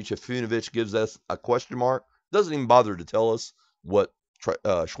mystery. Trifunovic gives us a question mark. Doesn't even bother to tell us what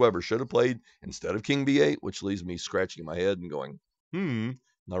Schweber should have played instead of king b8, which leaves me scratching my head and going,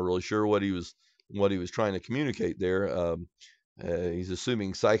 not really sure what he was trying to communicate there. He's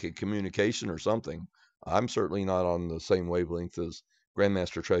assuming psychic communication or something. I'm certainly not on the same wavelength as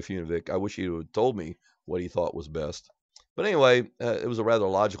Grandmaster Trifunovic. I wish he would have told me what he thought was best. But anyway, it was a rather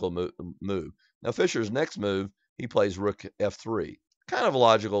logical move. Now Fischer's next move, he plays rook f3. Kind of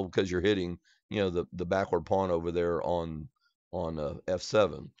logical because you're hitting, the backward pawn over there on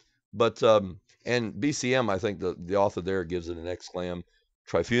f7. But and BCM, I think the author there gives it an exclam.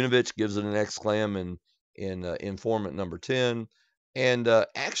 Trifunovic gives it an exclam in Informant number 10. And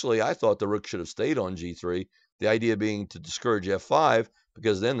actually, I thought the rook should have stayed on g3. The idea being to discourage f5,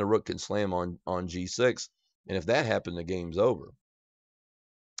 because then the rook can slam on g6. And if that happened, the game's over.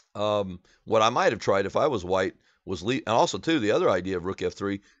 What I might have tried if I was white was and also too, the other idea of rook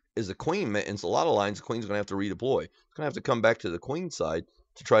f3 is the queen. In a lot of lines, the queen's going to have to redeploy. It's going to have to come back to the queen side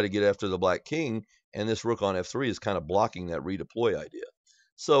to try to get after the black king, and this rook on f3 is kind of blocking that redeploy idea.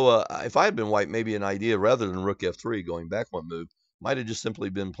 So if I had been white, maybe an idea rather than rook f3 going back one move might have just simply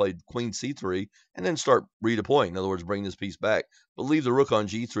been played queen c3 and then start redeploying. In other words, bring this piece back, but leave the rook on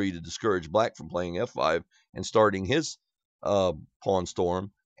g3 to discourage black from playing f5 and starting his pawn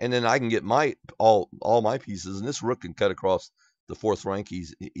storm. And then I can get all my pieces, and this rook can cut across the fourth rank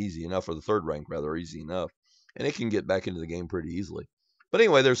easy enough, or the third rank rather, easy enough, and it can get back into the game pretty easily. But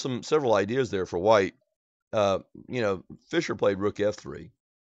anyway, there's several ideas there for white. Uh, Fischer played rook f3.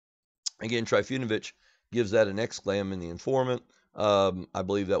 Again, Trifunovic gives that an exclam in the informant. I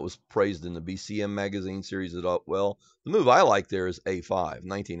believe that was praised in the BCM magazine series as well. The move I like there is A5,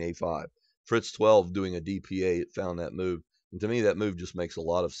 19A5. Fritz 12 doing a DPA found that move. And to me, that move just makes a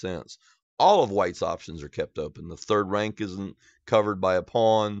lot of sense. All of white's options are kept open. The third rank isn't covered by a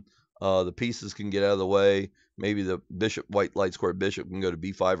pawn. The pieces can get out of the way. Maybe the bishop, white light square bishop, can go to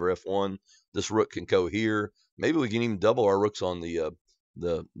B5 or F1. This rook can go here. Maybe we can even double our rooks on the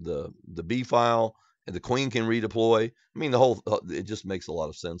B file, and the queen can redeploy. I mean, it just makes a lot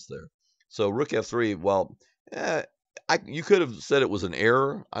of sense there. So rook f3. Well, you could have said it was an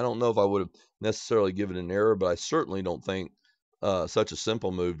error. I don't know if I would have necessarily given an error, but I certainly don't think such a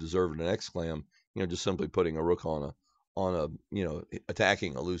simple move deserved an exclam. Just simply putting a rook on a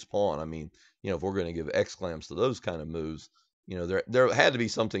attacking a loose pawn. I mean, if we're going to give exclams to those kind of moves, there had to be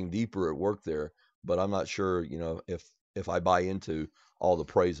something deeper at work there. But I'm not sure, if I buy into all the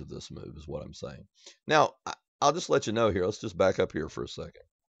praise of this move is what I'm saying. Now, I'll just let you know here. Let's just back up here for a second.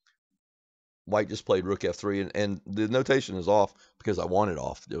 White just played rook f3, and the notation is off because I want it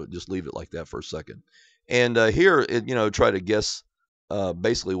off. Just leave it like that for a second. And here, try to guess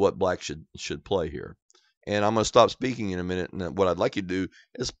basically what black should play here. And I'm going to stop speaking in a minute. And what I'd like you to do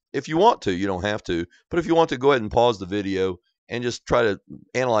is, if you want to, you don't have to, but if you want to, go ahead and pause the video and just try to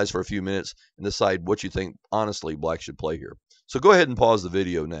analyze for a few minutes and decide what you think, honestly, black should play here. So go ahead and pause the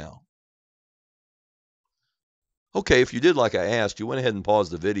video now. Okay, if you did like I asked, you went ahead and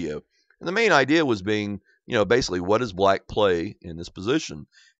paused the video. And the main idea was being, basically, what does black play in this position?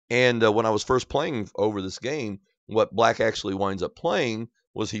 And when I was first playing over this game, what black actually winds up playing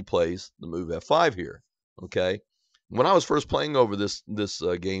was he plays the move f5 here. Okay, when I was first playing over this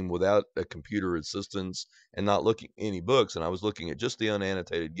game without a computer assistance and not looking at any books, and I was looking at just the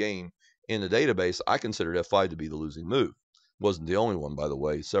unannotated game in the database, I considered f5 to be the losing move. Wasn't the only one, by the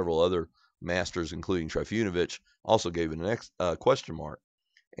way. Several other masters, including Trifunovic, also gave it an question mark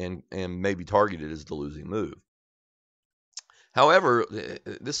and maybe targeted as the losing move. However,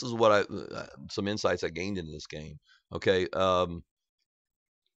 this is what some insights I gained into this game. Okay,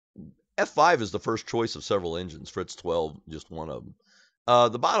 F5 is the first choice of several engines. Fritz 12, just one of them.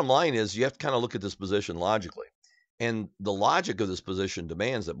 The bottom line is you have to kind of look at this position logically. And the logic of this position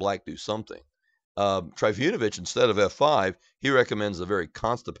demands that black do something. Trifunovic, instead of F5, he recommends a very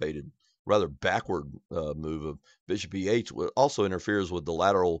constipated, rather backward move of bishop E8, which also interferes with the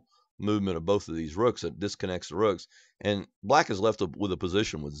lateral movement of both of these rooks. It disconnects the rooks. And black is left with a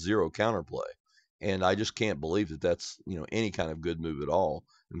position with zero counterplay. And I just can't believe that that's, any kind of good move at all.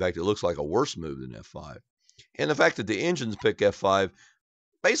 In fact, it looks like a worse move than F5. And the fact that the engines pick F5,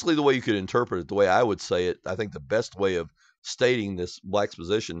 basically the way you could interpret it, the way I would say it, I think the best way of stating this black's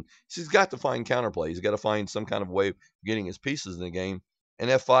position is he's got to find counterplay. He's got to find some kind of way of getting his pieces in the game,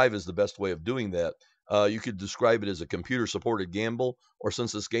 and F5 is the best way of doing that. You could describe it as a computer-supported gamble, or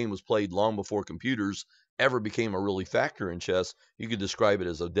since this game was played long before computers ever became a really factor in chess, you could describe it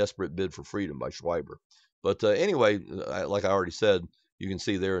as a desperate bid for freedom by Schweber. But anyway, like I already said, you can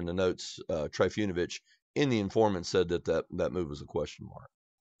see there in the notes, Trifunovic in the informant said that move was a question mark.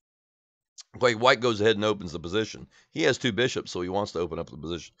 Okay, white goes ahead and opens the position. He has two bishops, so he wants to open up the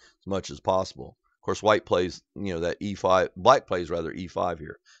position as much as possible. Of course, white plays, that E5. Black plays, rather, E5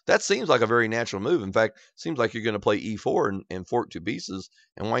 here. That seems like a very natural move. In fact, it seems like you're going to play E4 and fork two pieces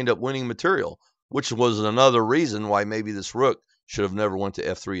and wind up winning material, which was another reason why maybe this rook should have never went to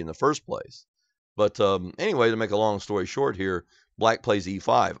F3 in the first place. But anyway, to make a long story short here, black plays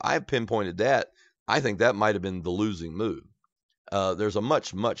E5. I've pinpointed that. I think that might have been the losing move. There's a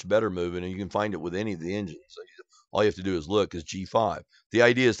much, much better move, and you can find it with any of the engines. So all you have to do is look, is G5. The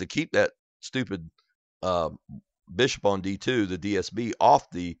idea is to keep that stupid bishop on D2, the DSB, off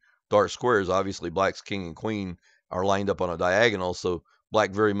the dark squares. Obviously, black's king and queen are lined up on a diagonal, so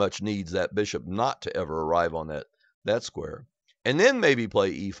black very much needs that bishop not to ever arrive on that square. And then maybe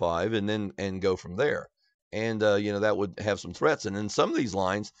play E5 and go from there. And, that would have some threats. And in some of these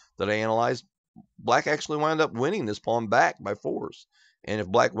lines that I analyzed, black actually wound up winning this pawn back by force. And if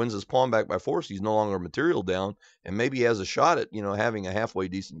black wins this pawn back by force, he's no longer material down, and maybe he has a shot at, having a halfway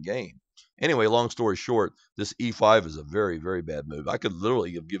decent game. Anyway, long story short, this E5 is a very, very bad move. I could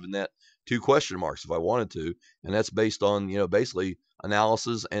literally have given that 2 question marks if I wanted to, and that's based on, basically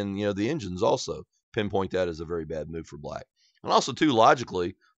analysis and, the engines also pinpoint that as a very bad move for black. And also, too,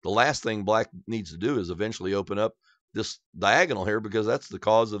 logically, the last thing black needs to do is eventually open up this diagonal here, because that's the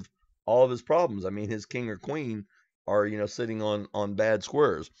cause of all of his problems. I mean, his king or queen are sitting on bad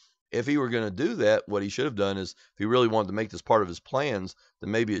squares. If he were going to do that, what he should have done is, if he really wanted to make this part of his plans,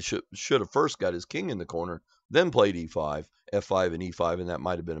 then maybe it should have first got his king in the corner, then played e5, f5, and e5, and that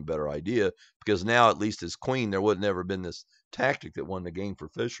might have been a better idea, because now at least his queen, there would never been this tactic that won the game for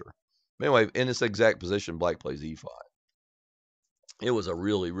Fischer. But anyway, in this exact position, black plays e5. It was a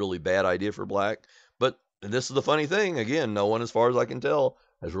really, really bad idea for black. But this is the funny thing. Again, no one, as far as I can tell,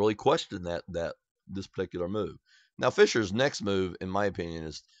 has really questioned this particular move. Now, Fischer's next move, in my opinion,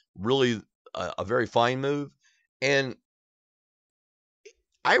 is really a very fine move. And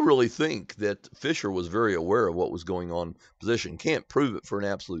I really think that Fischer was very aware of what was going on in position. Can't prove it for an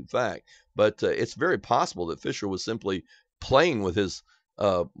absolute fact, but it's very possible that Fischer was simply playing with his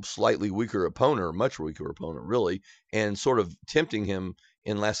slightly weaker opponent, or much weaker opponent, really, and sort of tempting him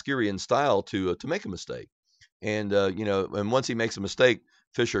in Laskerian style to make a mistake. And and once he makes a mistake,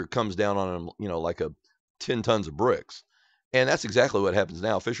 Fischer comes down on him, like 10 tons of bricks. And that's exactly what happens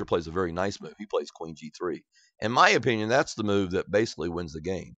now. Fischer plays a very nice move. He plays Queen G3. In my opinion, that's the move that basically wins the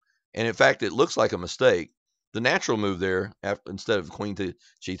game. And in fact, it looks like a mistake. The natural move there, instead of Queen to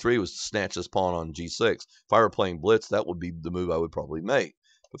G3, was to snatch this pawn on G6. If I were playing Blitz, that would be the move I would probably make.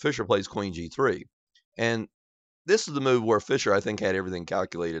 But Fischer plays Queen G3. And this is the move where Fischer, I think, had everything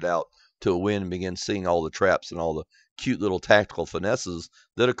calculated out to a win and began seeing all the traps and all the cute little tactical finesses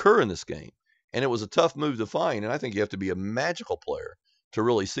that occur in this game. And it was a tough move to find, and I think you have to be a magical player to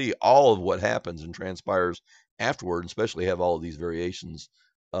really see all of what happens and transpires afterward, especially have all of these variations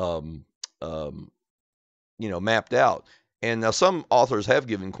um, um, mapped out. And now some authors have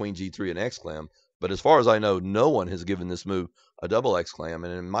given Queen G3 an exclam, but as far as I know, no one has given this move a double exclam.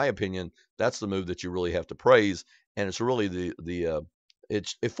 And in my opinion, that's the move that you really have to praise. And it's really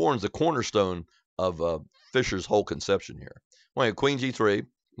it forms the cornerstone of Fischer's whole conception here. Well, Queen G3,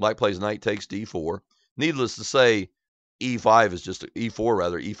 black plays knight takes D4. Needless to say, E5 is just E4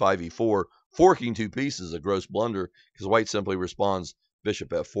 rather, E5, E4. Forking two pieces is a gross blunder because white simply responds bishop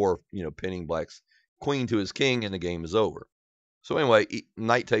F4, pinning black's queen to his king, and the game is over. So anyway,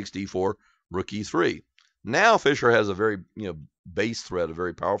 knight takes D4, rook E3. Now Fischer has a very, base threat, a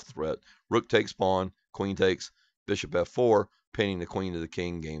very powerful threat. Rook takes pawn, queen takes, bishop F4, pinning the queen to the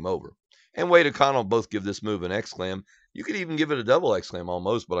king, game over. And Wade and Connell both give this move an exclam. You could even give it a double exclam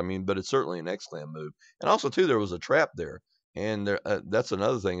almost, but it's certainly an exclam move. And also, too, there was a trap there. And that's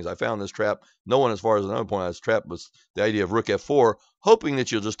another thing, is I found this trap. No one, as far as I know, pointed out this trap was the idea of rook F4, hoping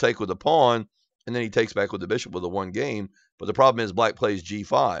that you'll just take with the pawn, and then he takes back with the bishop with a one game. But the problem is black plays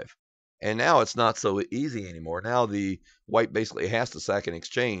G5. And now it's not so easy anymore. Now the white basically has to sack an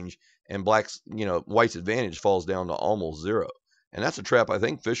exchange, and white's advantage falls down to almost zero. And that's a trap. I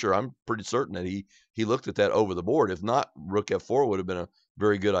think Fischer, I'm pretty certain that he looked at that over the board. If not, rook F4 would have been a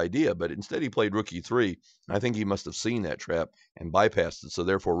very good idea. But instead he played rook E3. I think he must have seen that trap and bypassed it. So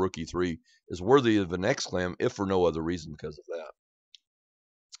therefore rook E3 is worthy of an exclam, if for no other reason because of that.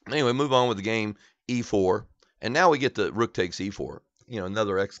 Anyway, move on with the game, E4. And now we get the rook takes E4.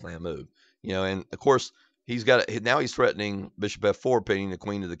 Another exclam move. And of course, now he's threatening bishop F4, pinning the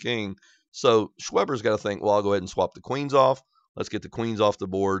queen to the king. So Schweber's got to think, well, I'll go ahead and swap the queens off. Let's get the queens off the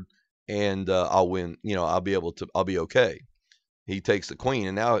board, and I'll win. I'll be okay. He takes the queen,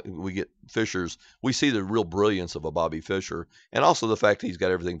 and now we get we see the real brilliance of a Bobby Fischer, and also the fact that he's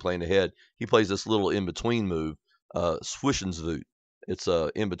got everything playing ahead. He plays this little in-between move, Zwischenvoet. It's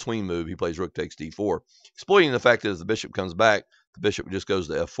a in-between move. He plays rook takes D4, exploiting the fact that as the bishop comes back, the bishop just goes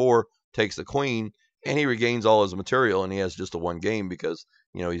to F4, takes the queen, and he regains all his material, and he has just a one game because,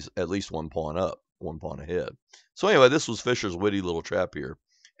 he's at least one pawn ahead. So anyway, this was Fischer's witty little trap here.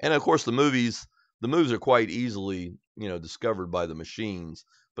 And of course, the moves are quite easily, discovered by the machines,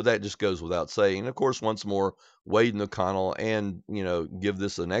 but that just goes without saying. And of course, once more, Wade and O'Connell give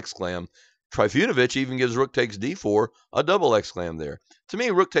this an exclam. Trifunovic even gives rook takes D4 a double exclam there. To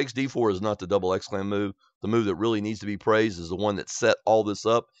me, rook takes D4 is not the double exclam move. The move that really needs to be praised is the one that set all this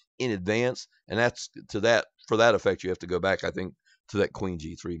up in advance. And for that effect, you have to go back, I think, to that queen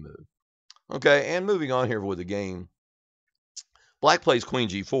G3 move. Okay, and moving on here with the game, black plays queen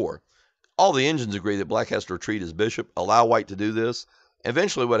G4. All the engines agree that black has to retreat his bishop, allow white to do this.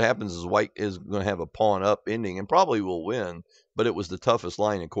 Eventually what happens is white is going to have a pawn up ending and probably will win, but it was the toughest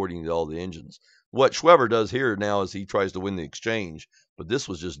line according to all the engines. What Schweber does here now is he tries to win the exchange, but this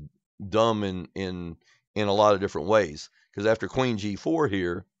was just dumb in a lot of different ways. Because after queen G4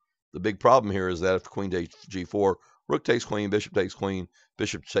 here, the big problem here is that after queen G4, rook takes queen, bishop takes queen,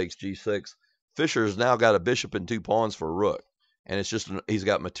 bishop takes G6. Fischer's now got a bishop and two pawns for a rook. And it's just, he's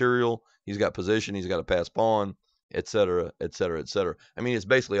got material, he's got position, he's got a passed pawn, etc., etc., etc. I mean, it's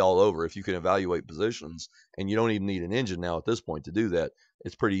basically all over. If you can evaluate positions, and you don't even need an engine now at this point to do that,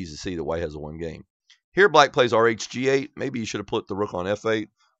 it's pretty easy to see that white has a won game. Here, black plays rh-g8. Maybe you should have put the rook on f8,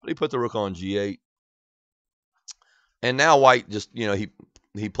 but he put the rook on g8. And now white just,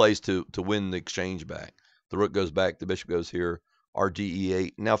 he plays to win the exchange back. The rook goes back, the bishop goes here,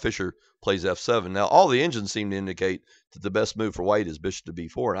 rd-e8. Now Fischer plays f7. Now all the engines seem to indicate that the best move for white is bishop to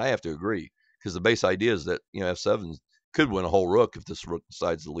b4, and I have to agree, because the base idea is that, f7 could win a whole rook if this rook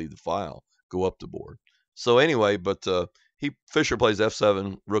decides to leave the file, go up the board. So anyway, but Fischer plays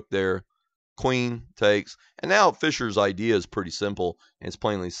f7, rook there, queen takes, and now Fischer's idea is pretty simple, and it's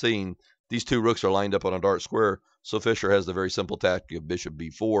plainly seen. These two rooks are lined up on a dark square, so Fischer has the very simple tactic of bishop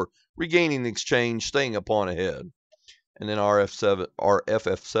b4, regaining the exchange, staying a pawn ahead. And then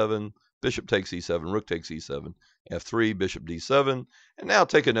ff7, bishop takes e7, rook takes e7, f3, bishop d7. And now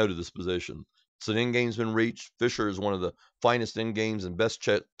take a note of this position. So an endgame's been reached. Fischer is one of the finest endgames and best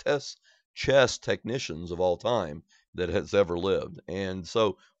chess technicians of all time that has ever lived. And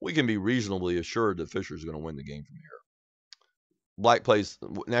so we can be reasonably assured that Fischer is going to win the game from here. White plays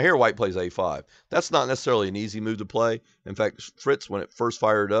a5. That's not necessarily an easy move to play. In fact, Fritz, when it first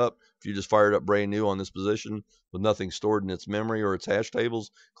fired up, if you just fired up brand new on this position with nothing stored in its memory or its hash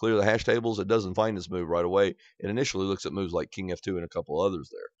tables, clear the hash tables, it doesn't find this move right away. It initially looks at moves like king f2 and a couple others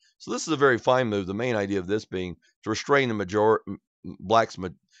there. So this is a very fine move. The main idea of this being to restrain the black's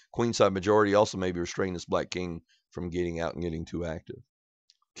queenside majority, also maybe restrain this black king from getting out and getting too active.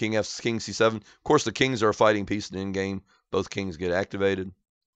 King c7. Of course, the kings are a fighting piece in the endgame. Both kings get activated.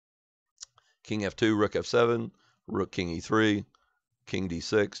 King f2, rook f7, rook king e3, king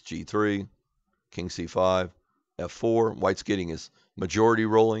d6, g3, king c5, f4. White's getting his majority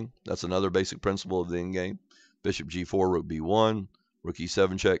rolling. That's another basic principle of the endgame. Bishop g4, rook b1, rook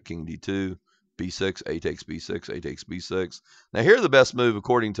e7 check, king d2, b6, a takes b6, a takes b6. Now here the best move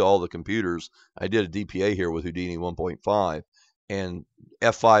according to all the computers. I did a DPA here with Houdini 1.5. And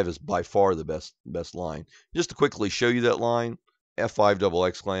f5 is by far the best line. Just to quickly show you that line, f5 double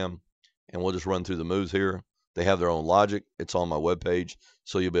exclam, and we'll just run through the moves here. They have their own logic. It's on my webpage,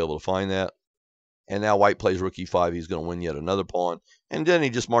 so you'll be able to find that. And now white plays rook e5. He's going to win yet another pawn. And then he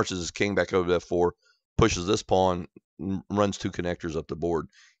just marches his king back over to f4, pushes this pawn, runs two connectors up the board.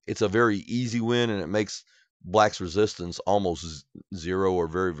 It's a very easy win, and it makes black's resistance almost zero or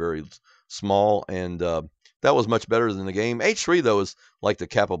very, very small. And that was much better than the game. h3, though, is like the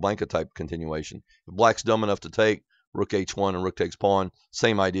Capablanca type continuation. If black's dumb enough to take, rook h1 and rook takes pawn,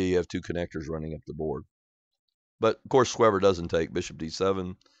 same idea. You have two connectors running up the board. But, of course, Schweber doesn't take. Bishop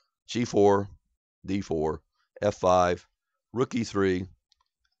d7, g4, d4, f5, rook e3,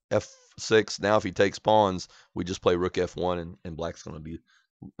 f6. Now, if he takes pawns, we just play rook f1, and black's going to be,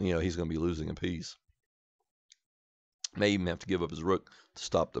 he's going to be losing a piece. May even have to give up his rook to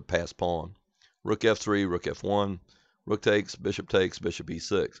stop the passed pawn. Rook f3, rook f1, rook takes, bishop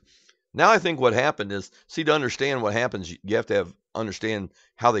e6. Now I think what happened is, see, to understand what happens, you have to understand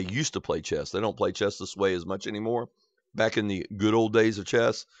how they used to play chess. They don't play chess this way as much anymore. Back in the good old days of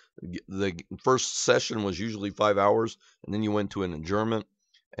chess, the first session was usually 5 hours, and then you went to an adjournment.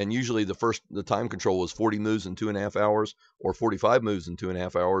 And usually the time control was 40 moves in 2.5 hours, or 45 moves in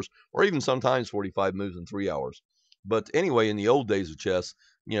 2.5 hours, or even sometimes 45 moves in 3 hours. But anyway, in the old days of chess,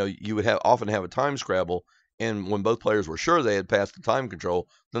 you would often have a time scrabble, and when both players were sure they had passed the time control,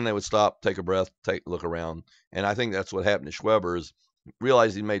 then they would stop, take a breath, look around. And I think that's what happened to Schweber, is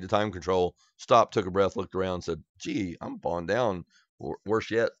realized he made the time control, stopped, took a breath, looked around, said, gee, I'm pawn down. Or worse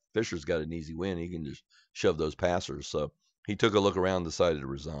yet, Fischer's got an easy win. He can just shove those passers. So he took a look around, decided to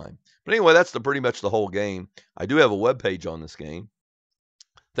resign. But anyway, that's pretty much the whole game. I do have a web page on this game.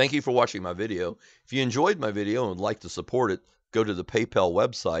 Thank you for watching my video. If you enjoyed my video and would like to support it, go to the PayPal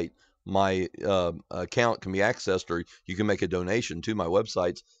website. My account can be accessed, or you can make a donation to my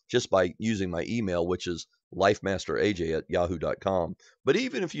websites just by using my email, which is lifemasteraj@yahoo.com. But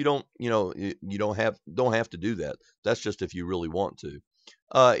even if you don't, you don't have to do that. That's just if you really want to.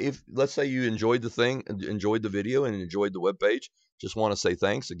 If let's say you enjoyed the video, and enjoyed the webpage, just want to say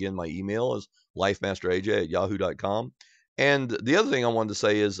thanks. Again, my email is lifemasteraj@yahoo.com. And the other thing I wanted to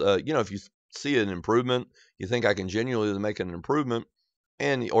say is, if you see an improvement, you think I can genuinely make an improvement,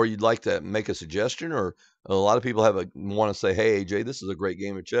 or you'd like to make a suggestion, or a lot of people want to say, hey, AJ, this is a great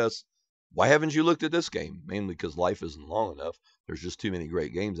game of chess. Why haven't you looked at this game? Mainly because life isn't long enough. There's just too many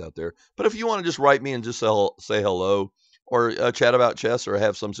great games out there. But if you want to just write me and just say hello, or chat about chess, or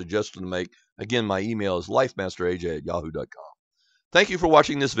have some suggestion to make, again, my email is lifemasteraj@yahoo.com. Thank you for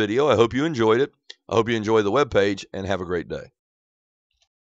watching this video. I hope you enjoyed it. I hope you enjoy the webpage, and have a great day.